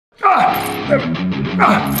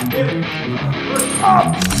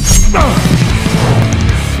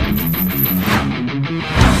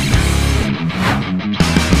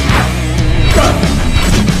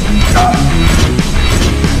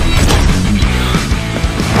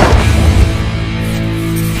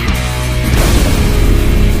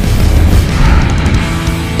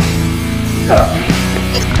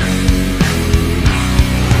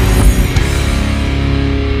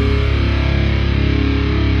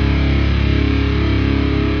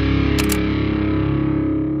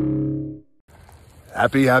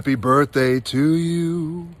Happy birthday to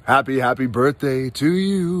you. Happy birthday to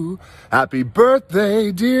you. Happy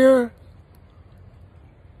birthday, dear.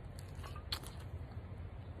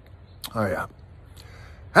 Oh, yeah.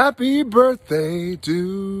 Happy birthday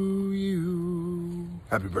to you.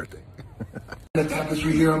 Happy birthday. The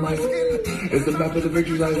tapestry here on my skin is the map of the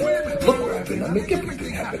victories I win. Look where I've been. I make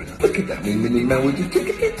everything happen. Look at that mini man with your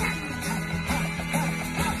ticket.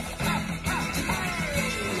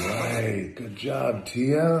 Good job,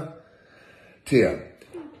 Tia. Tia,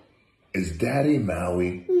 is Daddy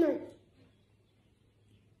Maui? No.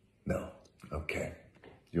 No. Okay.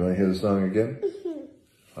 You want to hear the song again?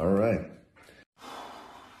 Mm-hmm. All right.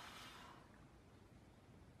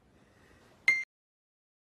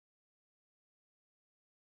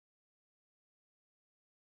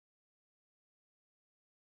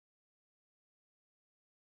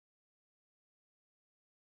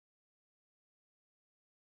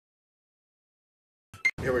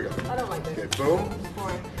 Here we go. I don't like this. Okay, boom.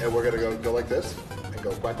 And we're gonna go like this and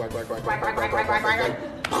go quack, quack, quack, quack, quack, quack, quack, quack, quack, quack.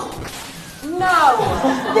 No.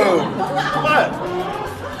 Boom. What?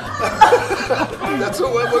 That's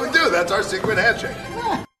what we do. That's our secret handshake.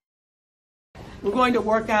 We're going to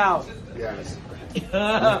work out. Yes.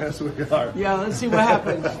 Yes, we are. Yeah, let's see what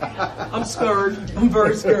happens. I'm scared. I'm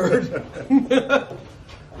very scared.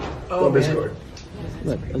 Don't be scared.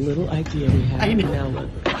 Look, a little idea we have. I know. Now look.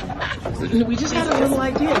 We just had a little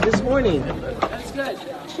idea this morning. That's good.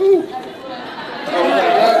 We're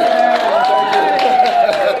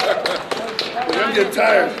gonna get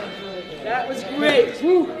tired. That was great.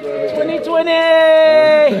 2020.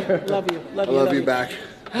 Love you. I love you back.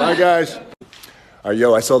 Bye, guys. All right,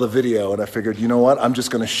 yo, I saw the video and I figured, you know what? I'm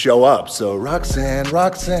just gonna show up. So Roxanne,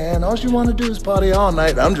 all you wanna do is party all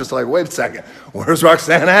night. I'm just like, wait a second, where's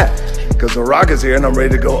Roxanne at? Because The Rock is here and I'm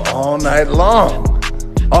ready to go all night long.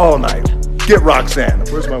 All night. Get Roxanne.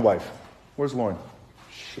 Where's my wife? Where's Lauren?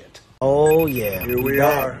 Shit. Oh yeah. Here we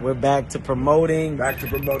are. We're back to promoting. Jumanji.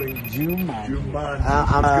 It's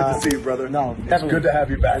Good to see you, brother. No, it's good to have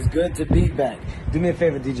you back. It's good to be back. Do me a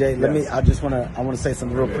favor, DJ. I wanna say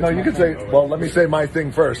something real quick. No, you can say. Well, let me say my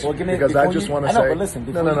thing first. Well, because I just want to say. I know, but listen.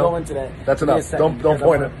 Before you go into that, that's enough. Don't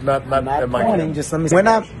point it. Not at my pointing. Just let me. We're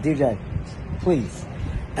not DJ. Please.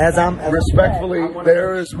 Respectfully,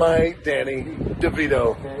 there is my Danny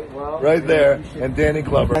DeVito, right there, and Danny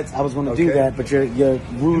Glover. I was going to do that, but you're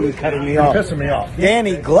rudely cutting me off. You're pissing me off.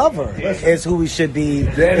 Danny Glover is who we should be.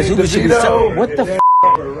 Danny DeVito. What the?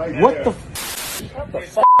 What the?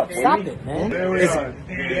 Stop it, man.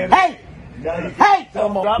 Hey! Hey!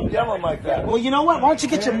 Stop yelling like that. Well, you know what? Why don't you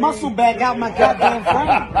get your muscle back out my goddamn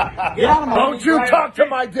frame? Get out of my Don't you talk to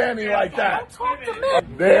my Danny like that. Talk to me.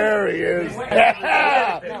 There he is. We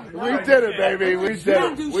did it, baby. We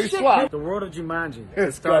did it. We swapped. The world of Jumanji.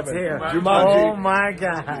 It's starts coming. here. Jumanji. Oh my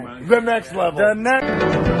God. The next level. The next.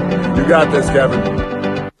 You got this, Kevin.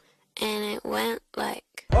 And it went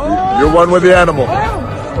like. You're one with the animal.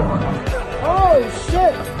 Oh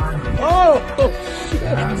shit. Oh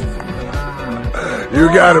shit. You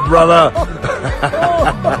got it, brother.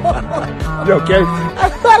 You okay? I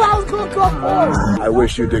thought I was going to go forward. I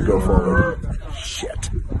wish you did go forward. Shit.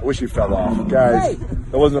 I wish you fell off. Guys,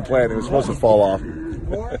 that wasn't a plan. It was supposed to fall off.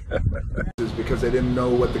 It's because they didn't know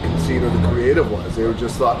what the conceit or the creative was. They were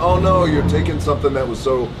just thought, oh no, you're taking something that was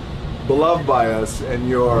so beloved by us and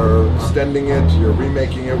you're extending it, you're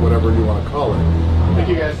remaking it, whatever you want to call it. Thank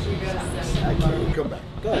you, guys. Come back.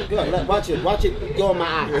 Good. Watch it go in my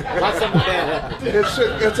eye. Watch something bad happen.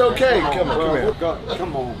 It's okay. Come on, here.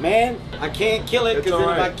 Come on, man. I can't kill it because if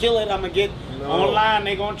I kill it, I'm gonna get online.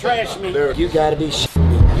 They gonna trash me. You gotta be shit.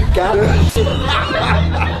 You gotta be shit.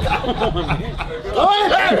 Go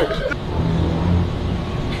ahead.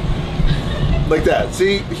 Like that.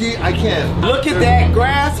 See, I can't. Look at that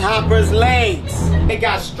grasshopper's legs. They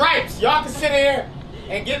got stripes. Y'all can sit here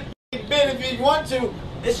and get bit if you want to.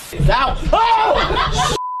 This is out.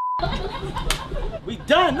 Oh! We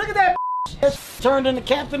done. Look at that. Turned into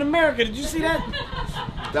Captain America. Did you see that?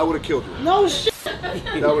 That would have killed you. No shit. That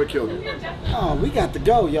would have killed you. Oh, we got to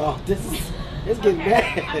go, y'all. It's getting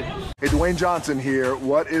bad. Hey, Dwayne Johnson here.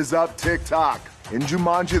 What is up, TikTok? In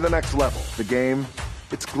Jumanji: The Next Level, the game,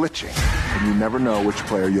 it's glitching, and you never know which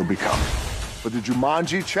player you'll become. For the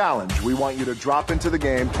Jumanji Challenge, we want you to drop into the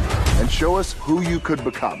game and show us who you could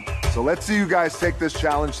become. So let's see you guys take this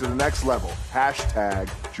challenge to the next level.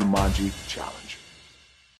 #Jumanji Challenge.